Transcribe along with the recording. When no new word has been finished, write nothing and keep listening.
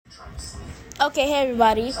Okay, hey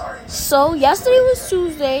everybody. So yesterday was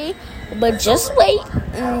Tuesday, but just wait.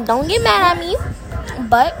 Don't get mad at me.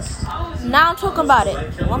 But now I'm talking about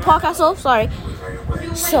it. One podcast off, sorry.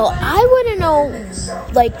 So I want to know,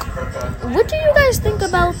 what do you guys think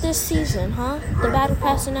about this season, huh? The Battle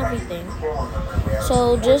Pass and everything.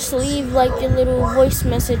 So just leave your little voice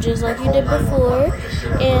messages like you did before,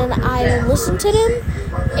 and I will listen to them,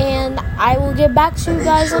 and I will get back to you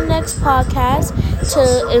guys on the next podcast.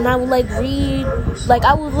 And I will read,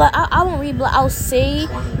 I won't read, but I'll say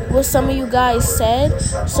what some of you guys said.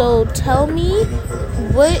 So tell me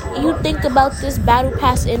what you think about this Battle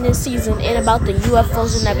Pass in this season and about the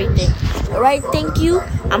UFOs and everything. Alright, thank you.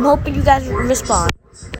 I'm hoping you guys respond.